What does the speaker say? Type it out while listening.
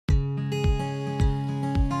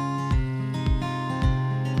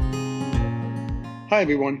Hi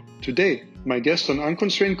everyone. Today, my guest on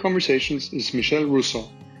Unconstrained Conversations is Michelle Russo,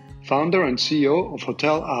 founder and CEO of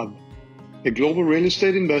Hotel AB, a global real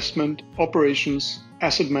estate investment, operations,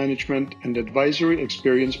 asset management, and advisory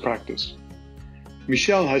experience practice.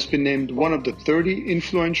 Michelle has been named one of the 30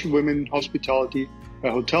 influential women in hospitality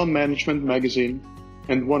by Hotel Management magazine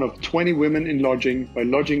and one of 20 women in lodging by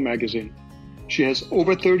Lodging magazine. She has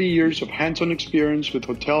over 30 years of hands-on experience with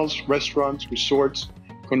hotels, restaurants, resorts,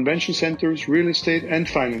 convention centers, real estate, and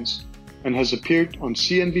finance, and has appeared on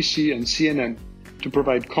CNBC and CNN to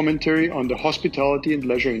provide commentary on the hospitality and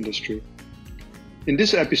leisure industry. In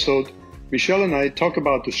this episode, Michelle and I talk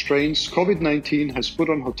about the strains COVID-19 has put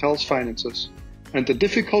on hotels' finances and the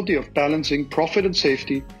difficulty of balancing profit and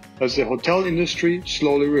safety as the hotel industry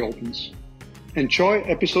slowly reopens. Enjoy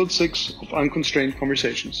episode 6 of Unconstrained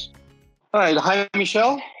Conversations. All right. Hi,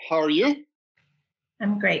 Michelle. How are you?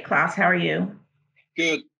 I'm great, Klaus. How are you?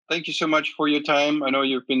 Good. Thank you so much for your time. I know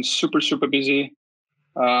you've been super busy.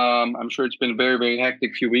 I'm sure it's been a very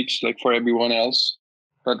hectic few weeks, like for everyone else.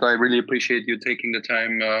 But I really appreciate you taking the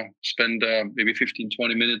time, spend maybe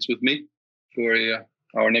 15-20 minutes with me for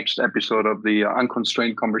our next episode of the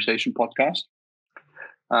Unconstrained Conversation podcast.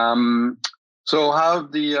 So how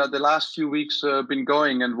have the last few weeks been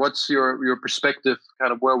going, and what's your perspective,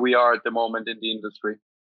 kind of where we are at the moment in the industry?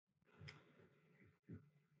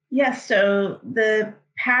 Yes, so the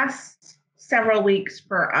past several weeks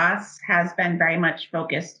for us has been very much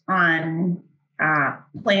focused on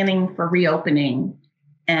planning for reopening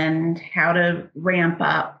and how to ramp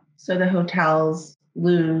up so the hotels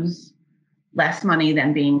lose less money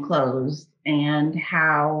than being closed, and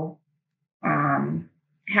how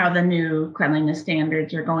the new cleanliness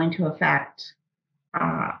standards are going to affect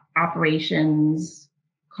operations,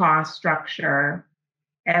 cost structure,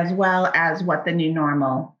 as well as what the new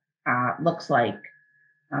normal looks like.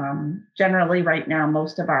 Generally, right now,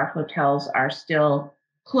 most of our hotels are still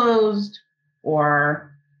closed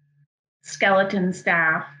or skeleton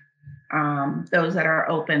staff. Those that are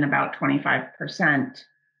open, about 25%,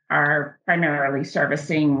 are primarily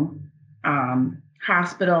servicing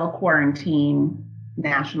hospital, quarantine,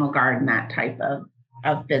 National Guard, and that type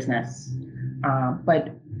of business.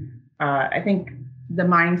 But I think the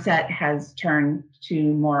mindset has turned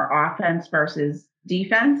to more offense versus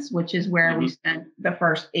defense, which is where we spent the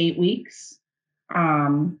first 8 weeks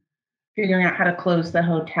figuring out how to close the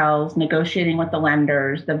hotels, negotiating with the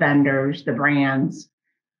lenders, the vendors, the brands.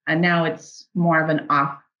 And now it's more of an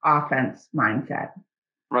offense mindset.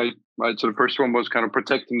 Right. So the first one was kind of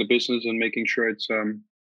protecting the business and making sure it's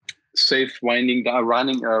safe, winding down of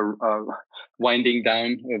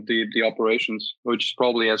the operations, which is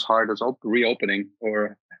probably as hard as reopening,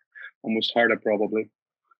 or almost harder probably.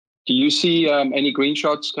 Do you see any green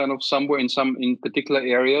shots kind of somewhere in particular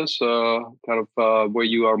areas, where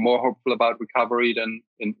you are more hopeful about recovery than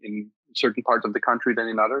in certain parts of the country than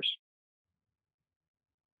in others?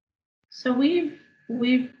 So we've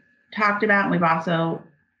talked about, and we've also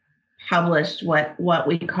published what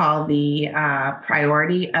we call the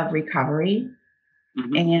priority of recovery.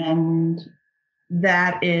 And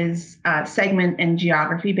that is segment and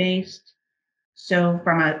geography based. So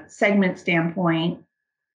from a segment standpoint,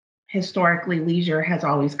 historically, leisure has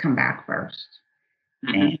always come back first.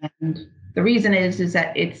 And the reason is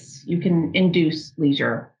that you can induce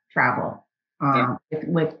leisure travel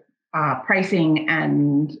with pricing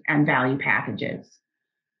and value packages.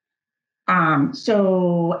 And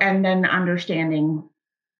then understanding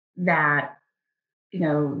that,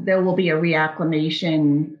 there will be a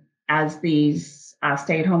reacclimation as these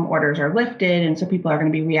stay-at-home orders are lifted. And so people are going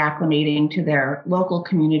to be reacclimating to their local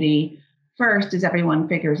community first, as everyone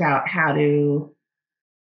figures out how to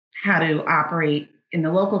operate in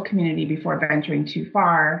the local community before venturing too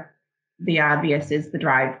far. The obvious is the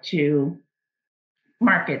drive to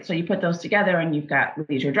market. So you put those together and you've got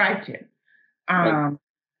leisure drive to. And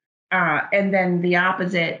then the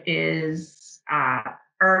opposite is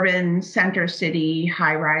urban center city,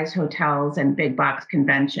 high-rise hotels and big box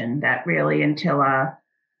convention that really, until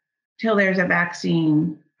there's a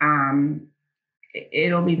vaccine,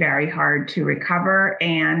 it'll be very hard to recover.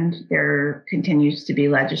 And there continues to be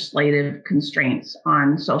legislative constraints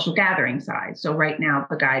on social gathering size. So right now,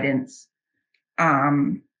 the guidance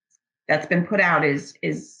that's been put out is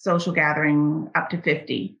social gathering up to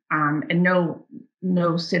 50. And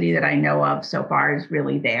no city that I know of so far is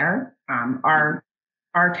really there.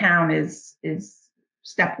 Our town is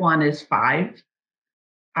step 1 is 5.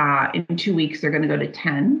 In 2 weeks, they're going to go to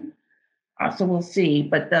 10. So we'll see.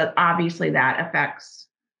 But obviously that affects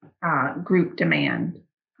group demand.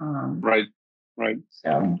 Right.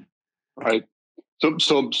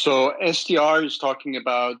 So STR is talking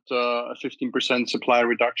about a 15% supply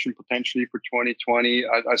reduction potentially for 2020.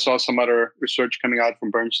 I saw some other research coming out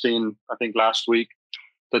from Bernstein, I think last week,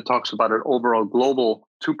 that talks about an overall global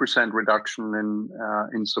 2% reduction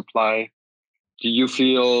in supply. Do you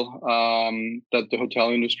feel that the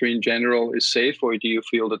hotel industry in general is safe, or do you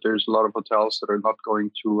feel that there's a lot of hotels that are not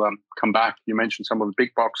going to come back? You mentioned some of the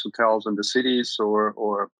big box hotels in the cities,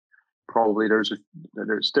 or probably there's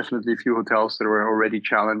definitely a few hotels that were already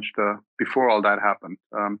challenged before all that happened.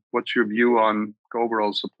 What's your view on the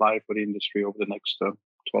overall supply for the industry over the next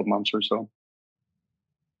 12 months or so?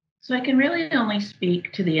 So I can really only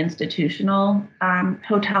speak to the institutional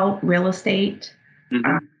hotel real estate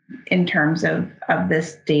in terms of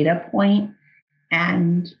this data point.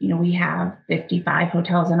 And, we have 55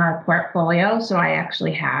 hotels in our portfolio. So I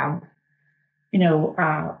actually have,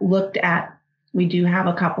 looked at, we do have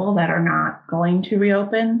a couple that are not going to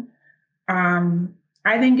reopen.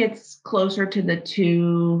 I think it's closer to the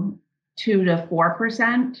 2 to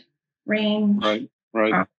 4% range.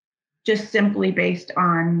 Right. Just simply based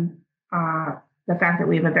on the fact that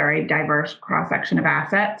we have a very diverse cross-section of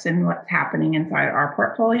assets and what's happening inside our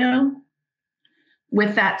portfolio.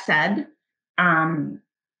 With that said,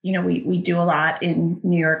 we do a lot in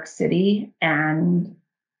New York City and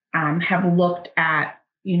have looked at,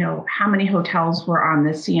 how many hotels were on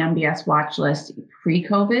the CMBS watch list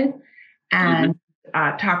pre-COVID and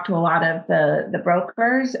talked to a lot of the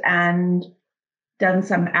brokers and done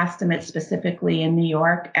some estimates specifically in New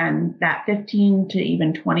York, and that 15 to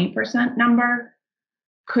even 20% number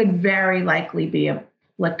could very likely be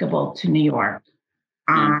applicable to New York.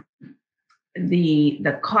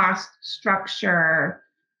 The cost structure,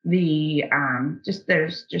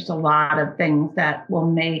 there's just a lot of things that will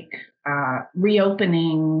make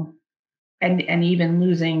reopening and even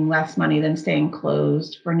losing less money than staying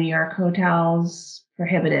closed for New York hotels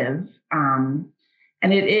prohibitive. And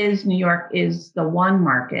New York is the one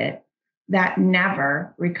market that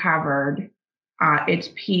never recovered its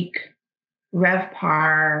peak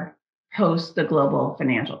RevPAR post the global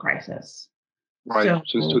financial crisis. Right, so,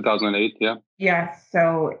 since 2008, yeah. Yes,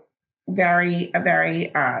 so a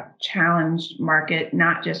very challenged market,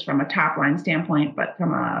 not just from a top line standpoint, but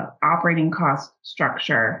from a operating cost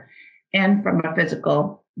structure and from a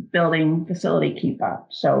physical building facility keep up.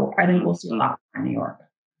 So I think we'll see a lot in New York.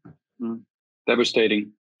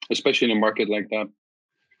 Devastating, especially in a market like that.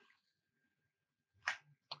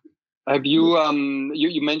 Have you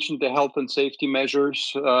you mentioned the health and safety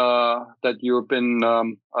measures that you've been?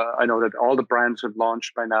 I know that all the brands have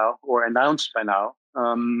launched by now or announced by now.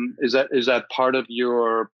 Is that part of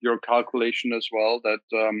your calculation as well? That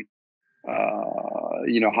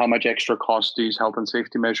how much extra cost these health and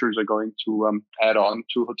safety measures are going to add on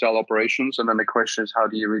to hotel operations, and then the question is, how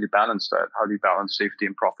do you really balance that? How do you balance safety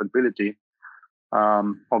and profitability?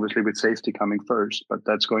 Obviously with safety coming first, but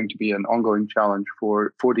that's going to be an ongoing challenge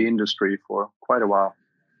for the industry for quite a while.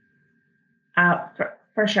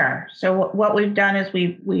 For sure. So what we've done is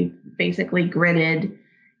we've basically gridded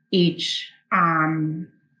each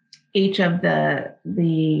of the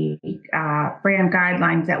brand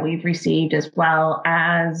guidelines that we've received, as well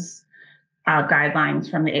as guidelines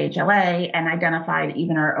from the AHLA, and identified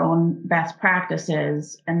even our own best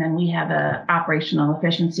practices. And then we have a operational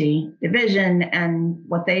efficiency division. And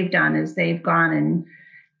what they've done is they've gone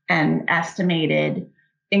and estimated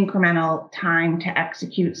incremental time to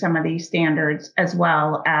execute some of these standards, as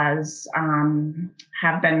well as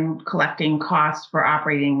have been collecting costs for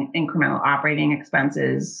incremental operating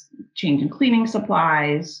expenses, change in cleaning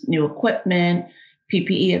supplies, new equipment,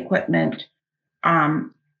 PPE equipment.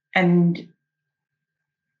 And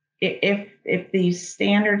if these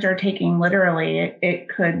standards are taken literally, it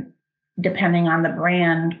could, depending on the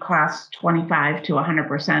brand, cost 25 to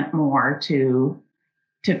 100% more to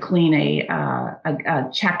clean a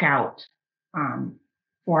checkout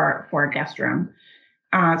for a guest room.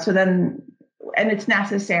 And it's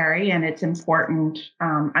necessary and it's important.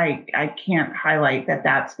 I can't highlight that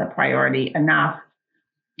that's the priority enough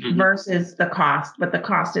versus the cost, but the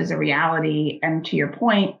cost is a reality. And to your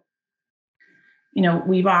point,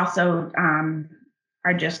 we've also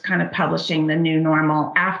are just kind of publishing the new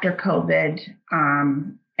normal after COVID.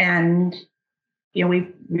 And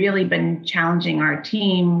we've really been challenging our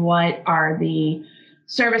team. What are the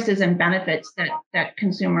services and benefits that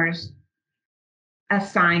consumers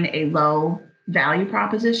assign a low value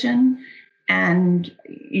proposition? And,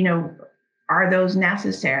 are those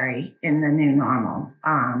necessary in the new normal?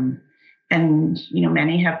 And,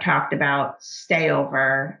 many have talked about stay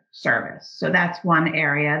over service. So that's one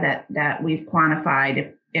area that we've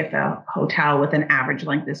quantified. If a hotel with an average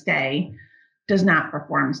length of stay does not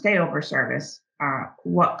perform stayover service,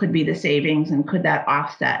 what could be the savings, and could that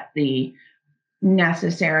offset the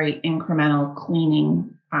necessary incremental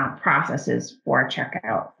cleaning processes for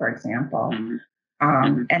checkout, for example,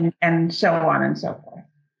 and so on and so forth.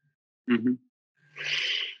 Mm-hmm.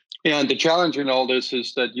 Yeah, and the challenge in all this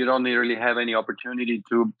is that you don't really have any opportunity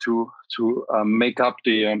to make up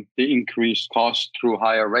the increased cost through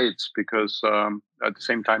higher rates, because at the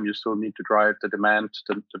same time you still need to drive the demand,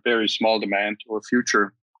 the very small demand or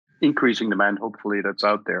future increasing demand, hopefully, that's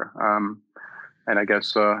out there. And I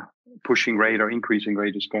guess pushing rate or increasing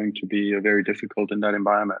rate is going to be very difficult in that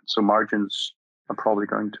environment. So margins are probably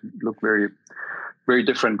going to look very, very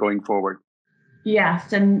different going forward.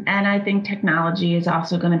 Yes, and I think technology is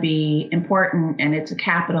also going to be important, and it's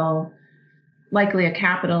likely a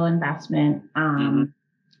capital investment.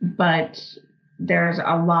 But there's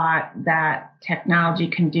a lot that technology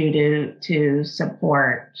can do to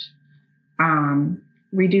support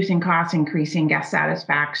reducing costs, increasing guest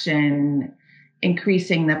satisfaction,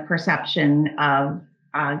 increasing the perception of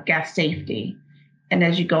guest safety. And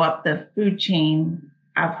as you go up the food chain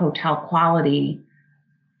of hotel quality,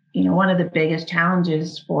 one of the biggest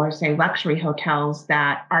challenges for, say, luxury hotels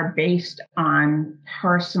that are based on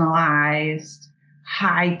personalized,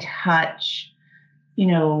 high touch,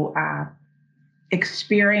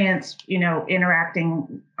 experience,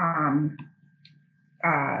 interacting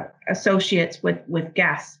associates with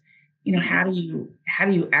guests. How do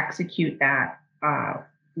you execute that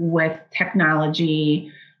with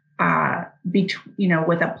technology,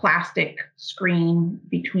 with a plastic screen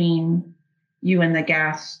between you and the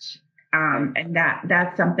guest, and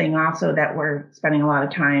that's something also that we're spending a lot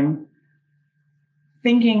of time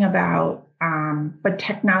thinking about. But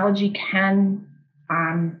technology can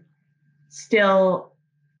still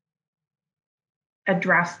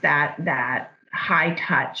address that high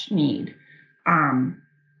touch need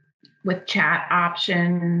with chat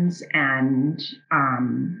options and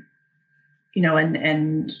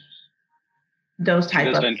and those type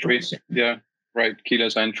keyless of entry. solutions. Yeah, right.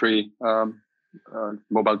 Keyless entry.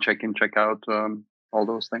 Mobile check-in, check-out, all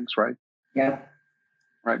those things, right? Yeah.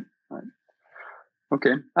 Right.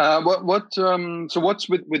 Okay. So what's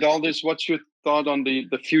with all this? What's your thought on the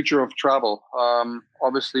future of travel?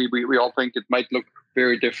 Obviously, we all think it might look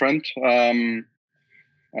very different.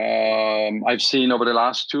 I've seen over the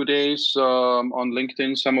last 2 days on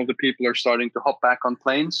LinkedIn, some of the people are starting to hop back on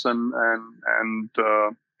planes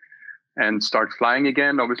and start flying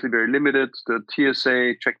again. Obviously, very limited. The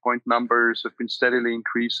TSA checkpoint numbers have been steadily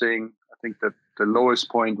increasing. I think that the lowest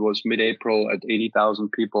point was mid-April at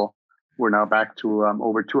 80,000 people. We're now back to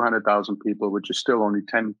over 200,000 people, which is still only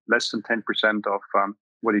less than 10% of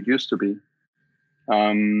what it used to be.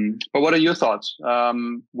 But what are your thoughts?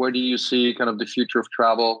 Where do you see kind of the future of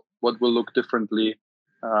travel? What will look differently?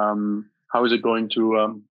 How is it going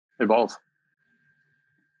to evolve?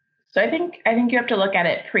 So I think you have to look at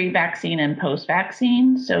it pre-vaccine and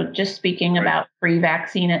post-vaccine. So just speaking about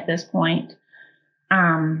pre-vaccine at this point,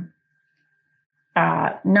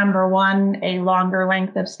 number one, a longer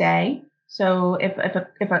length of stay. So if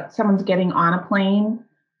someone's getting on a plane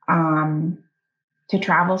to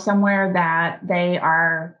travel somewhere, that they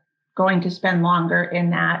are going to spend longer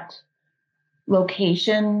in that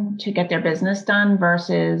location to get their business done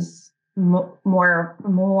versus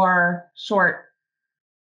more short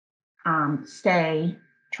stay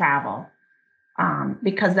travel,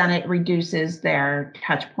 because then it reduces their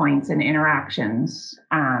touch points and interactions.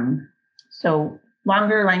 So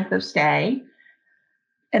longer length of stay.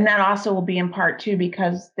 And that also will be in part too,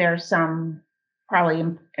 because there's some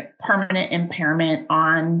probably permanent impairment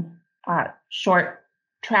on short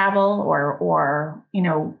travel or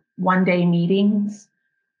one-day meetings,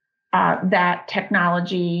 that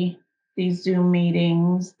technology, these Zoom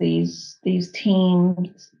meetings, these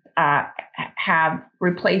teams have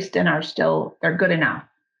replaced and they're good enough.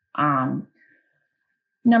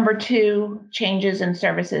 Number two, changes in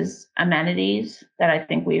services, amenities that I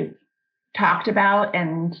think we've talked about.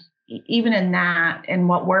 And even in that, and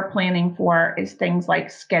what we're planning for is things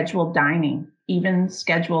like scheduled dining, even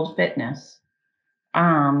scheduled fitness,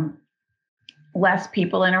 less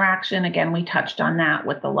people interaction. Again, we touched on that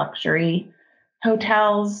with the luxury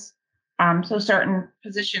hotels. So certain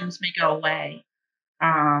positions may go away.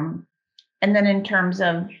 And then in terms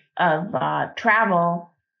of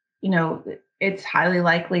travel, it's highly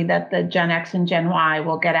likely that the Gen X and Gen Y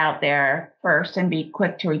will get out there first and be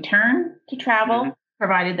quick to return to travel,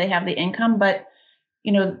 provided they have the income. But,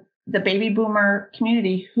 the baby boomer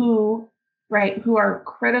community who are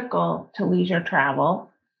critical to leisure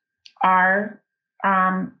travel are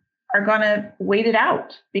are going to wait it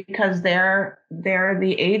out because they're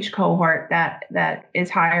the age cohort that is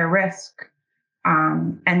higher risk.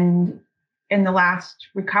 And in the last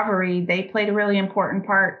recovery, they played a really important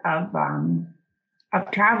part of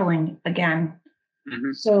traveling again.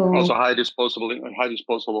 Mm-hmm. So also high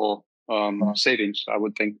disposable savings, I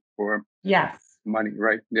would think, for money,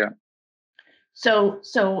 right? Yeah. So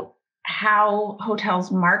how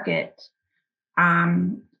hotels market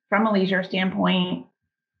from a leisure standpoint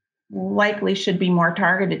likely should be more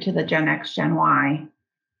targeted to the Gen X, Gen Y,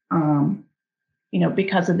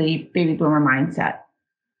 because of the baby boomer mindset.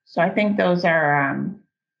 So I think those are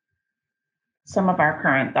some of our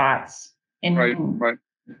current thoughts. Right.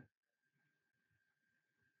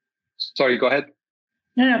 Sorry, go ahead.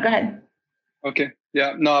 No, go ahead. Okay.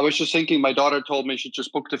 Yeah. No, I was just thinking. My daughter told me she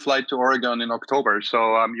just booked a flight to Oregon in October.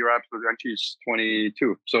 So you're absolutely right. She's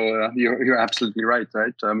 22. So you're absolutely right.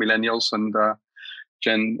 Millennials and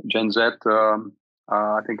Gen Z,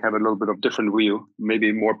 I think, have a little bit of different view,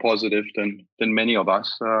 maybe more positive than many of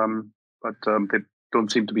us. But they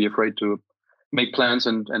don't seem to be afraid to make plans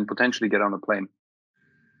and potentially get on a plane.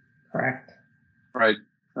 Correct. Right.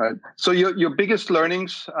 So your biggest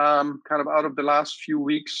learnings, kind of out of the last few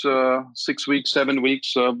weeks, 6 weeks, 7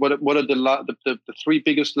 weeks, what are the three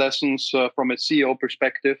biggest lessons from a CEO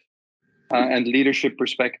perspective and leadership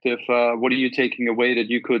perspective? What are you taking away that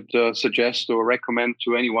you could suggest or recommend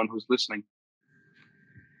to anyone who's listening?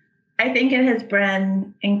 I think it has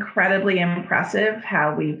been incredibly impressive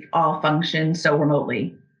how we've all functioned so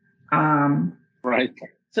remotely. Right.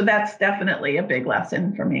 So that's definitely a big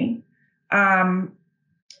lesson for me.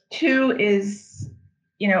 Two is,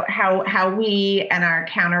 how we and our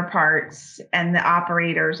counterparts and the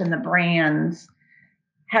operators and the brands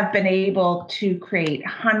have been able to create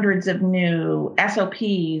hundreds of new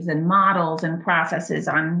SOPs and models and processes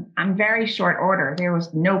on very short order. There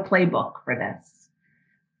was no playbook for this.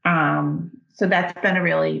 So that's been a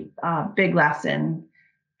really big lesson.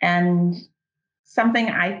 And something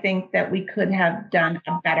I think that we could have done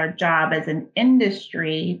a better job as an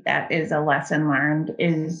industry, that is a lesson learned,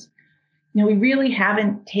 is, we really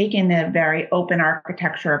haven't taken a very open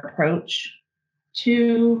architecture approach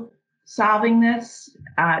to solving this.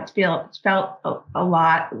 It's felt a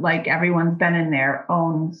lot like everyone's been in their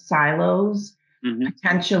own silos,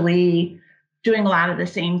 potentially doing a lot of the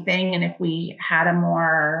same thing. And if we had a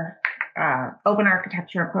more open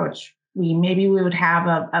architecture approach, we would have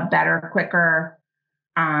a better, quicker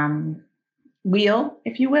wheel,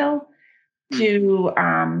 if you will, to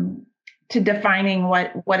defining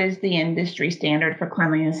what is the industry standard for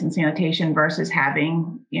cleanliness and sanitation versus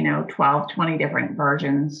having 12, 20 different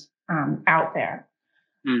versions out there.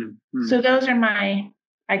 So those are my,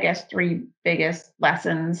 I guess, three biggest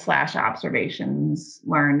lessons / observations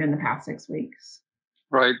learned in the past 6 weeks.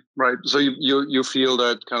 Right. So you feel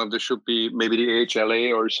that kind of there should be maybe the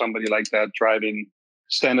AHLA or somebody like that driving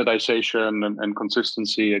standardization and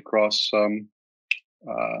consistency across the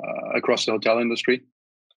hotel industry?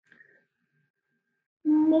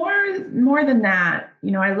 More than that,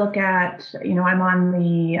 I look at, I'm on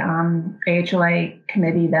the AHLA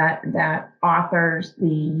committee that authors the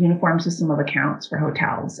Uniform System of Accounts for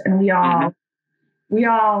hotels, and we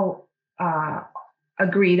all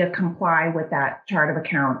agree to comply with that chart of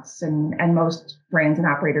accounts, and most brands and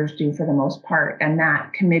operators do for the most part. And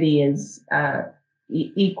that committee is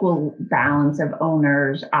equal balance of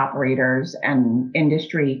owners, operators, and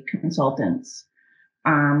industry consultants.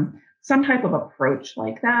 Some type of approach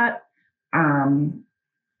like that,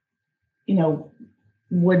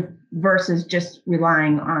 would, versus just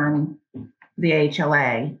relying on the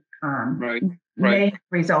AHLA, may have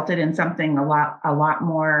resulted in something a lot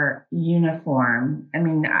more uniform. I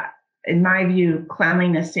mean, in my view,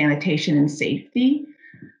 cleanliness, sanitation, and safety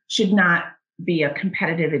should not be a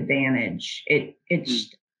competitive advantage.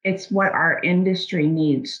 It's what our industry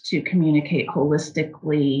needs to communicate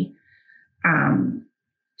holistically,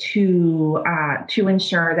 to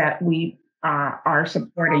ensure that we are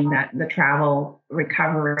supporting the travel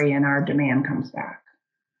recovery and our demand comes back.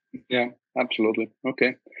 Yeah, absolutely.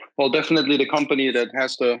 Okay. Well, definitely the company that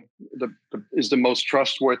has is the most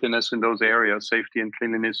trustworthiness in those areas, safety and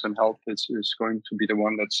cleanliness and health, is going to be the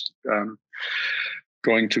one that's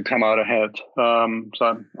going to come out ahead.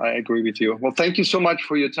 So I agree with you. Well, thank you so much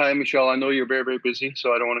for your time, Michelle. I know you're very, very busy,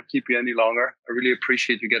 so I don't want to keep you any longer. I really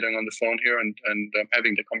appreciate you getting on the phone here and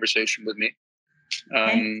having the conversation with me.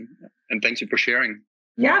 And thank you for sharing.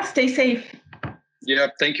 Yeah, stay safe. Yeah,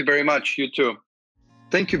 thank you very much. You too.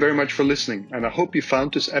 Thank you very much for listening, and I hope you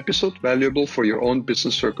found this episode valuable for your own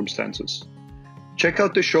business circumstances. Check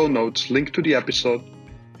out the show notes linked to the episode,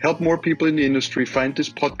 Help more people in the industry find this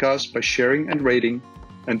podcast by sharing and rating.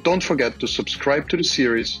 And don't forget to subscribe to the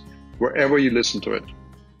series wherever you listen to it.